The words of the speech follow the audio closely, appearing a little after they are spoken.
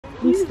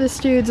It's this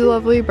dude's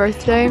lovely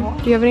birthday.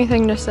 Do you have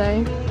anything to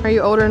say? Are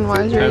you older and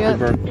wiser yet?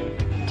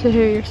 To who,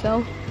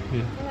 yourself?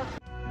 Yeah.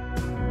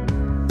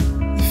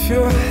 If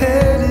you're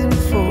heading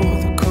for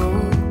the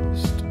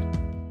coast.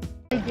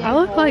 I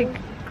look like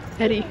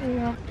Eddie.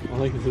 I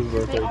think it's his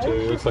birthday too.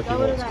 It looks like he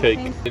wants cake.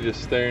 He's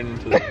just staring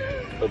into the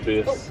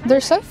abyss.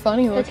 They're so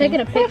funny looking. Taking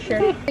a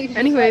picture.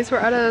 Anyways, we're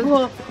at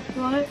a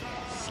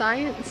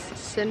science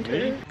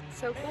center.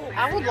 So cool.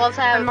 I would love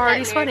to have. I'm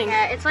already sweating.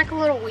 It's like a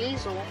little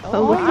weasel.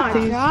 Oh, look at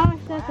these. Gosh,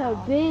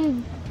 that's big.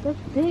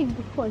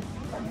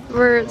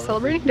 We're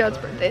celebrating Dad's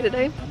birthday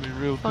today. Be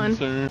real Fun.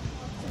 concerned.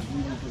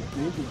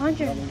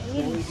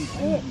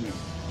 186.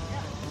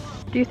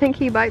 Do you think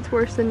he bites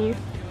worse than you?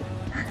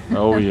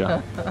 Oh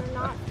yeah.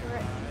 Not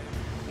correct.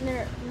 And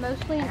they're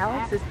mostly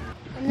Alex is.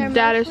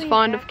 Dad is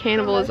fond of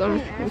cannibalism,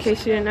 in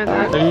case you didn't know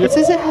that. Hey, It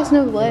says it has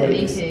no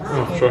legs.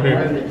 Oh, it's right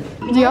here.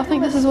 Do y'all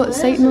think this is what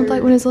Satan looked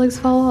like when his legs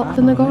fall off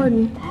in the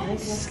garden?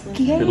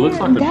 It looks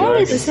like a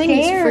dragon. This thing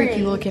is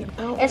freaky looking.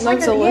 It's like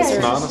a It's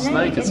lizard. not a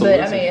snake, it's a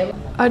lizard.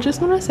 I just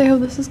want to say, oh,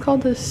 this is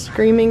called the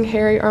Screaming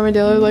Hairy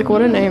Armadillo. Like,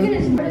 what a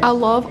name. I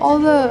love all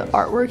the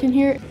artwork in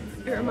here.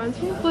 It reminds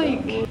me of,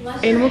 like,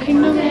 Animal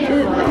Kingdom. Look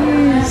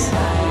at these.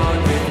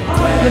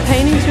 The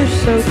paintings are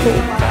so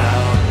cool.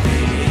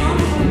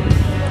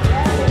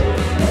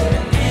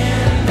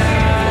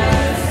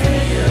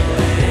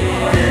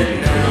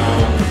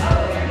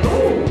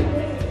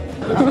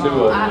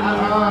 No,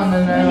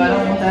 I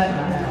don't want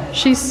that.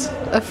 She's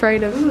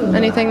afraid of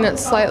anything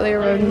that's slightly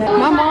eroding.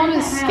 My mom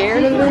is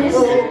scared of this.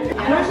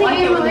 I don't like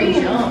it when they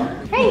jump.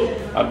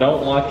 I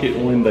don't like it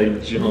when they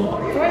jump.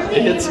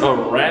 It's a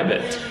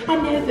rabbit. I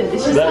know, but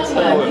it's just That's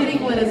like how when I'm it-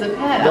 getting one as a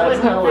pet. I That's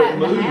wouldn't how want it that in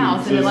the moves,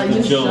 house and it like is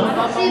just to jump jump.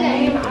 off on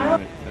me.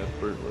 That's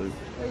Fruit Loop.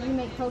 Or you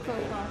make cocoa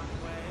puffs.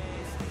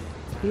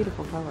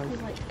 Beautiful colors. You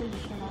like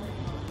fish and all.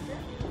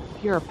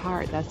 If you're a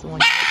pirate, that's the one.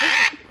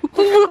 I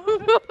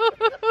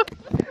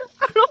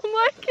don't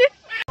like it.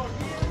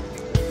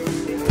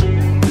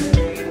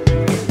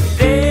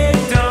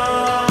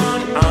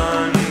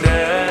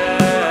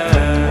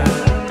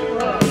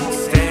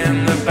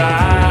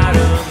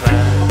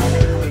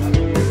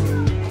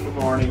 Good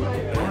morning.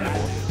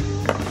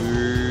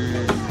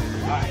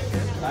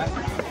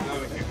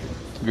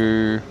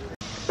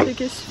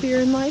 Biggest fear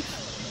in life?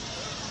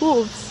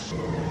 Wolves.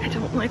 I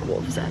don't like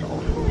wolves at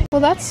all.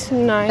 Well, that's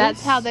nice.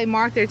 That's how they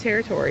mark their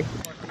territory.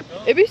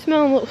 It be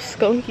smelling a little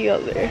skunky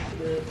out there.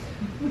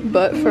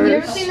 But first. You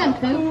ever seen them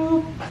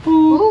poop?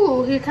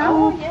 Ooh, he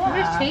kind of.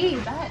 yeah. His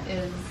teeth. That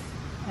is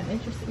an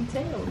interesting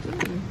tale,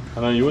 too.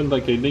 I know you wouldn't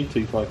think they need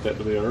teeth like that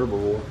to be a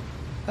herbivore.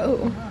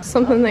 Oh,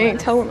 something they ain't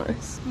telling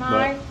us.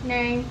 My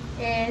name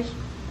is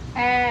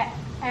Alex.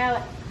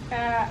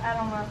 I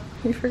don't know.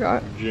 You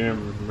forgot.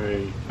 Jim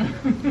May.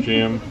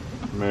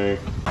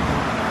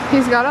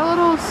 He's got a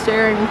little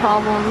staring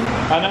problem.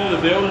 I know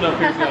the building up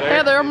here's got Hey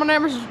air. there, my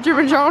name is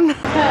Jimmy John.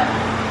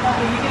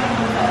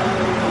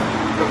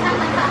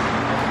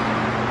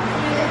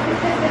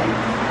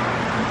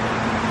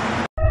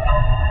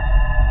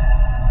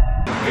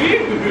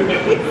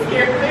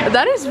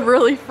 That is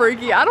really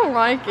freaky. I don't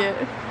like it.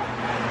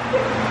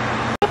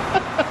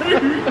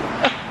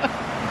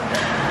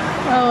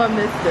 Oh, I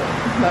missed it.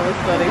 That was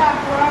funny.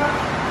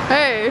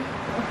 Hey.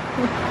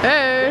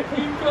 Hey.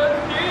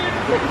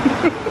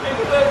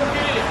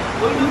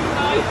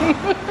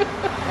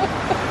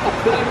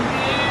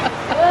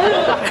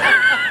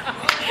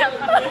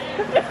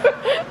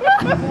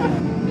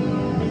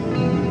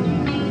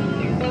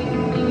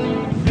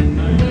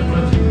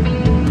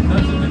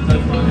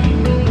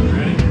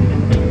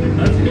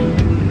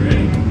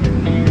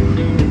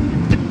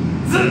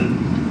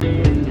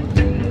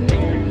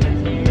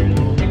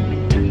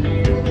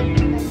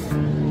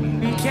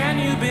 Can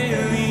you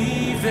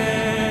believe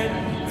it?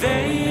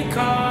 They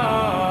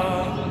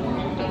call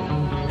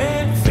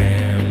it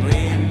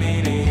family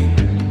meeting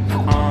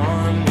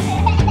on me.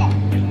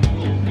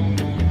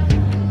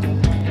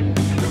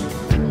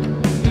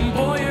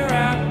 Boy, you're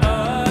out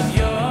of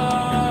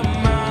your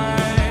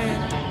mind.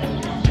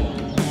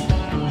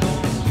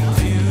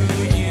 Do you know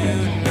what you're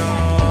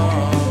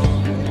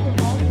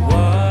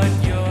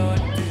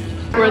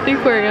doing? We're at the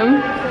aquarium.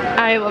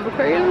 I love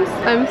aquariums.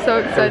 I'm so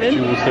excited.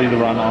 You will see the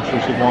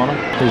rhinoceros iguana.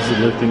 He's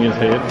lifting his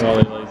head while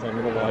he lays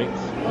under the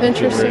lights.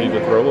 Interesting. Getting ready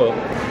to throw up.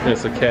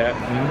 It's a cat.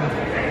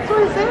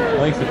 What is that?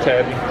 I think it's a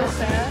tabby.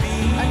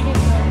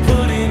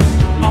 Putting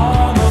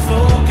all the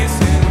focus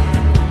in.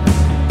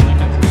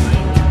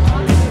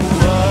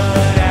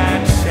 What I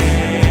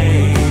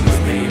changed,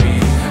 baby,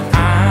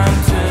 I'm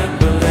to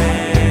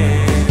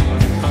blame.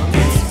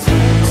 It's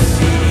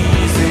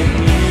season,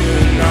 you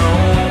know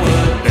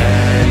what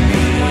that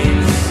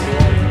means.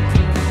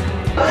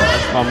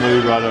 My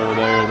mood right over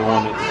there, the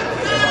one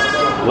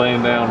that's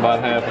laying down about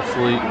half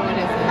asleep.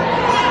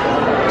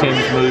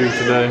 Tim's mood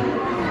today.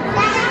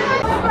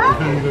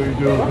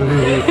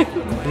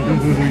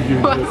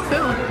 What's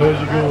it?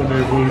 How's it going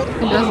there, boy?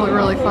 It does look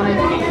really funny.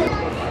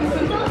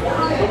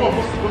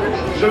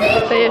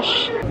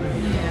 Fish.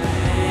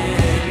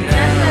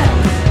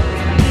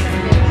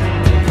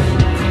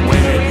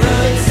 When it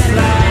looks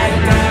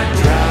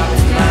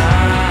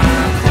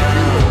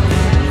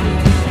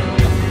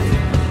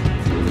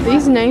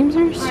names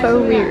are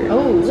so weird.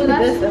 Oh, look So at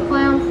that's this.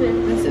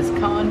 clownfish. This is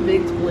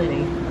convict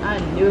Blenny. I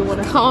knew it when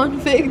I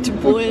Convict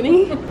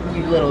Blenny.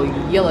 You little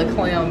yellow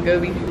clown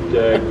goby.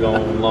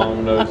 Daggone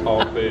long-nosed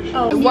hawfish.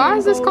 Oh, Why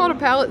is this called a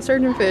palate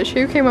surgeon fish?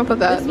 Who came up with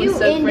that? This one's so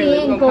friendly.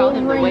 We're gonna call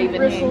him the Indian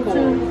waving hand gold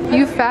coral. ring bristle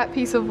You fat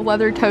piece of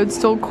leather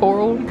toadstool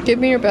coral. Give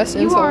me your best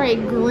You insult. are a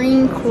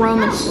green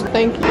chromis.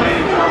 Thank you. Look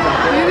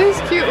at these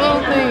cute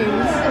little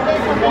things.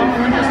 I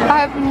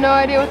have no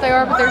idea what they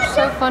are, but they're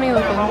so funny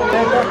looking.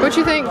 What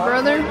you think,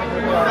 brother?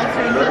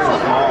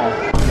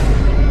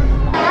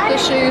 The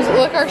shoes.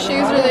 Look, our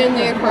shoes are in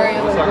the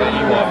aquarium. Looks like an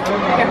Ewok.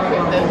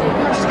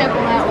 Step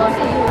on that one.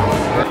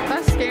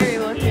 That's scary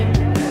looking.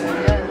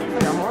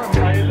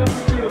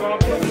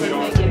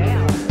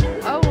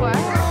 Oh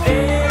wow.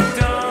 It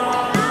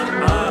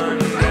don't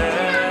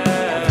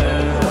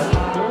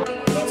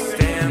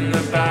understand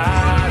the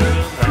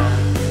battle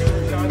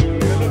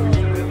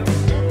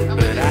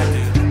but I do.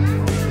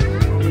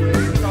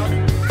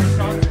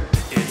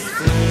 It's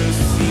flu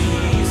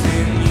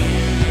season,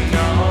 you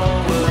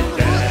know what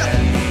that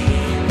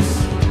means.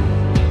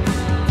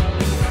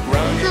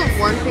 Look at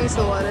one piece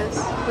of lettuce.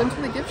 Went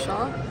to the gift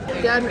shop.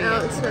 Dad and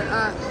Alex are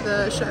at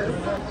the show.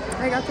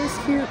 I got this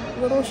cute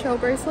little shell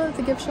bracelet at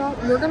the gift shop.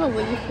 We're gonna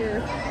leave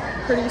here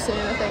pretty soon,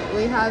 I think.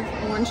 We have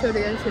one show to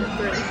go to 3,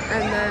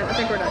 and then I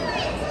think we're done.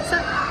 So,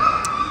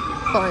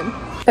 fun.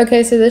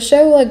 Okay, so this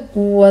show like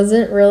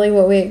wasn't really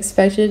what we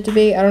expected it to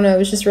be. I don't know, it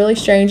was just really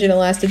strange and it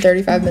lasted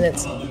 35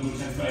 minutes. In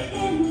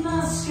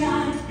the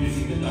sky,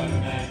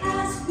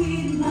 as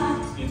we lie,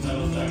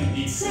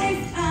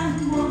 safe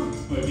and warm,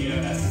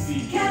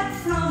 kept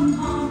from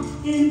harm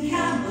in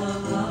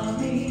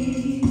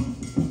Cavalry.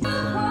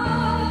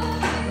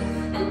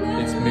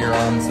 It's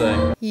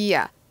Beyonce.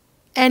 Yeah.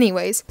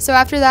 Anyways, so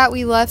after that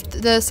we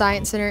left the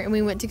Science Center and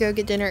we went to go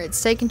get dinner at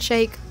Steak and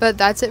Shake, but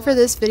that's it for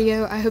this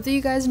video. I hope that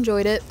you guys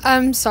enjoyed it.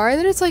 I'm sorry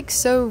that it's like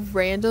so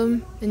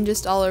random and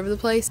just all over the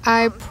place.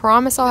 I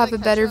promise I'll have a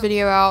better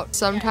video out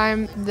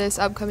sometime this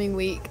upcoming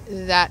week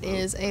that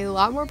is a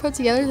lot more put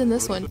together than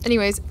this one.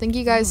 Anyways, thank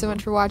you guys so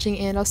much for watching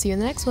and I'll see you in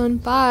the next one.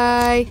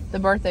 Bye! The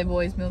birthday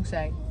boy's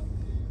milkshake.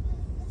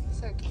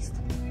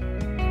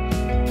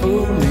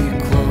 Pull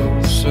me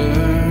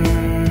closer.